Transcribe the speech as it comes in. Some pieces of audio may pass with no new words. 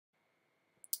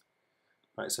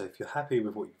Right, so if you're happy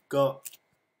with what you've got,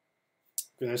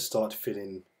 I'm going to start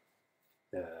filling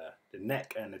the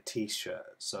neck and the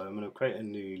t-shirt. So I'm going to create a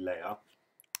new layer,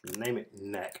 name it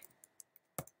neck.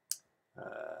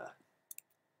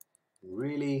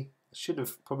 Really, I should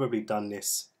have probably done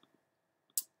this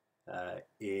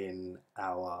in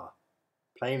our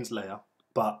planes layer,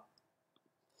 but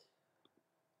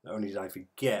not only did I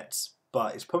forget,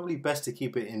 but it's probably best to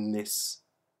keep it in this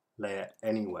layer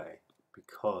anyway,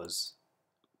 because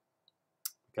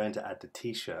we're going to add the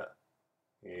t-shirt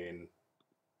in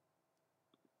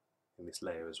this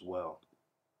layer as well.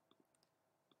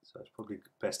 So it's probably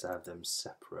best to have them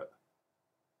separate.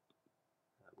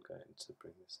 I'm going to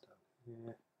bring this down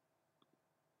here.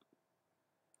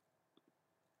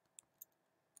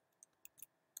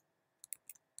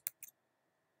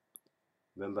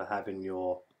 Remember, having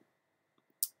your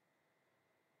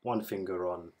one finger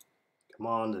on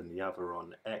Command and the other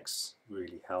on X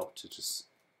really help to just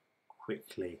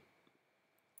quickly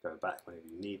go back whenever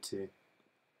you need to,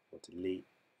 or delete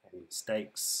any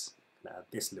mistakes. And add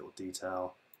this little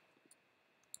detail.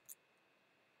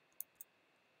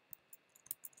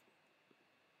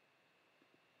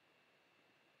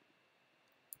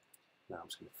 Now I'm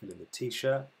just going to fill in the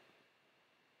t-shirt.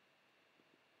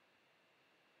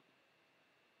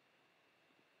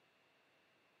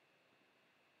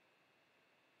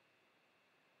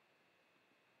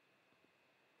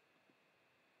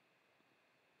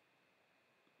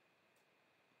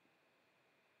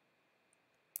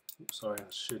 Oops, sorry, I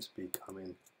should be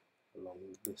coming along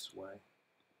this way.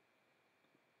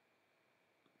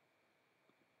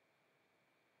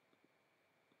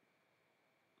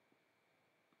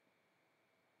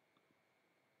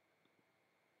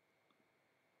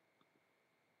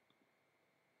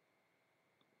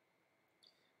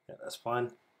 Yeah, that's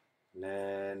fine. And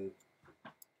then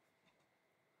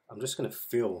I'm just going to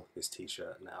fill this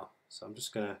t-shirt now. So I'm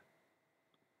just going to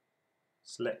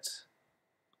select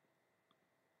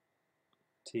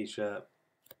t-shirt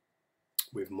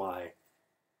with my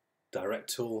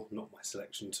direct tool, not my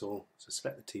selection tool. So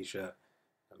select the t-shirt.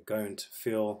 I'm going to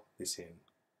fill this in.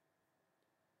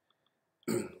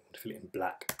 Fill it in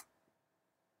black.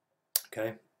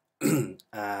 Okay. And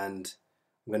I'm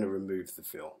going to remove the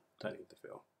fill. Don't need the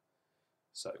fill.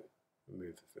 So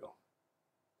remove the fill.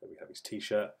 There we have his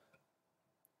t-shirt.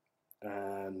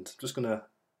 And I'm just going to,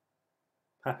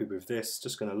 happy with this,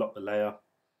 just going to lock the layer.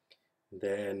 And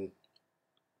then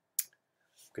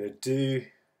I'm going to do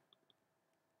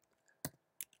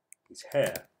his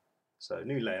hair. So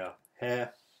new layer,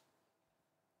 hair.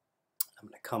 I'm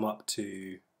going to come up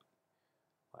to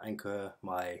my anchor,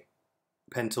 my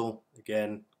pen tool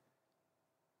again.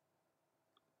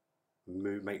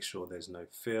 Make sure there's no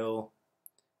fill.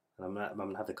 And I'm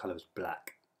going to have the colours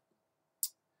black.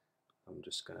 I'm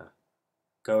just going to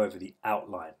go over the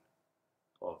outline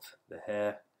of the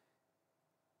hair.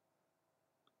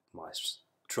 My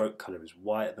stroke colour is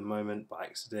white at the moment by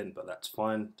accident, but that's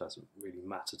fine, doesn't really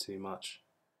matter too much.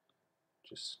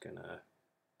 Just gonna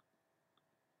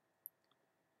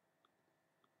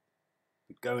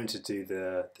be going to do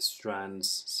the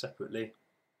strands separately,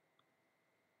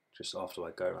 just after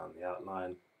I go around the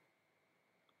outline.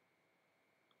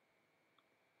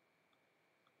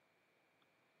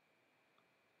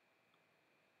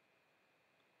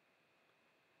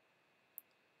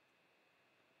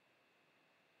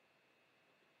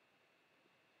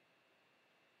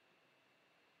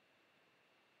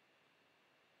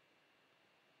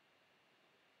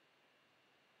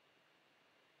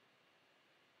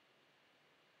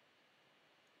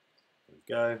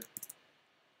 There we go.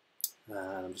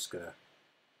 And I'm just going to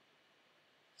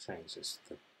change this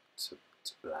to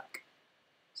black.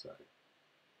 So,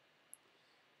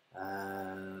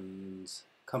 and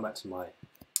come back to my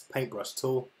paintbrush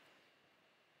tool.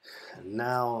 And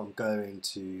now I'm going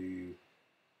to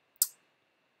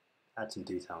add some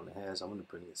detail on the hair. So I'm going to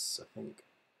bring this, I think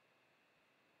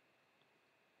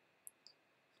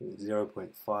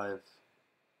 0.5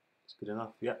 is good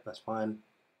enough. Yep, that's fine.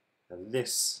 And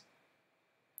this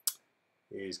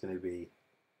is going to be a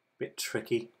bit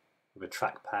tricky with a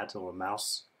trackpad or a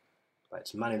mouse, but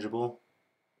it's manageable.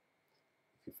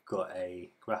 If you've got a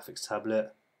graphics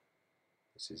tablet,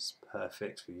 this is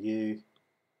perfect for you.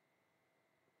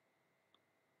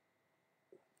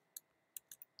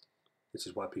 This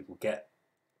is why people get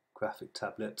graphic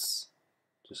tablets,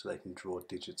 just so they can draw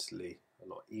digitally a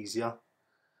lot easier.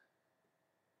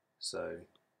 So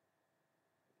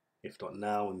if not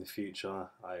now, in the future,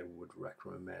 I would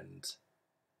recommend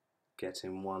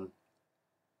getting one,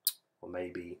 or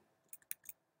maybe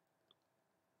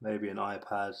an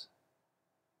iPad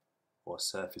or a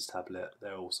Surface tablet.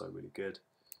 They're also really good.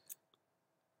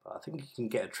 But I think you can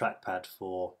get a trackpad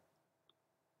for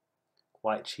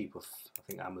quite cheap off, I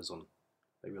think, Amazon,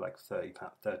 maybe like £30.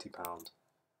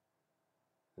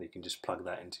 And you can just plug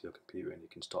that into your computer and you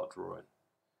can start drawing.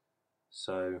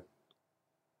 So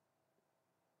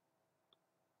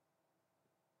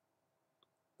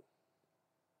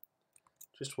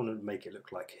just want to make it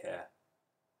look like hair.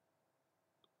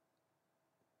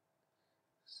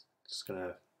 Just going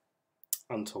to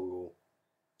untoggle,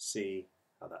 see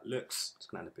how that looks.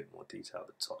 Just going to add a bit more detail at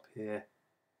the top here.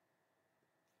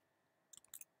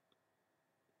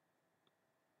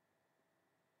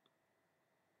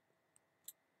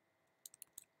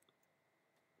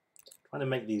 Trying to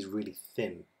make these really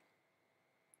thin,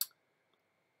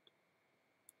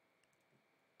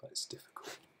 but it's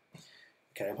difficult.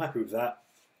 Okay, I'm happy with that,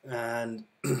 and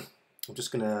I'm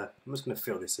just gonna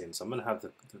fill this in. So I'm gonna have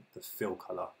the fill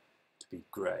color to be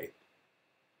grey,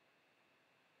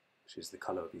 which is the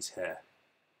color of his hair.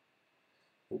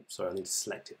 Oops, sorry, I need to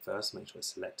select it first. Make sure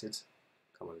it's selected.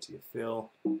 Come over to your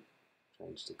fill,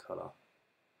 change the color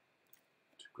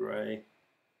to grey.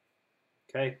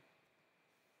 Okay.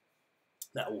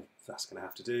 That's going to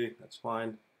have to do, that's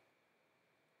fine.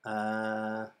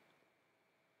 Yeah,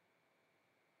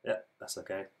 that's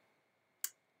okay.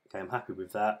 Okay, I'm happy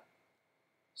with that.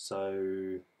 So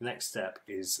the next step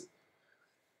is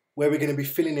where we're going to be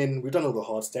filling in, we've done all the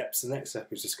hard steps, the next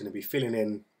step is just going to be filling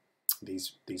in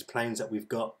these planes that we've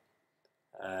got.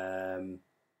 And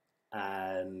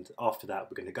after that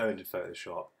we're going to go into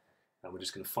Photoshop and we're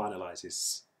just going to finalize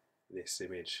this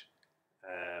image,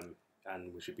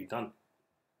 and we should be done.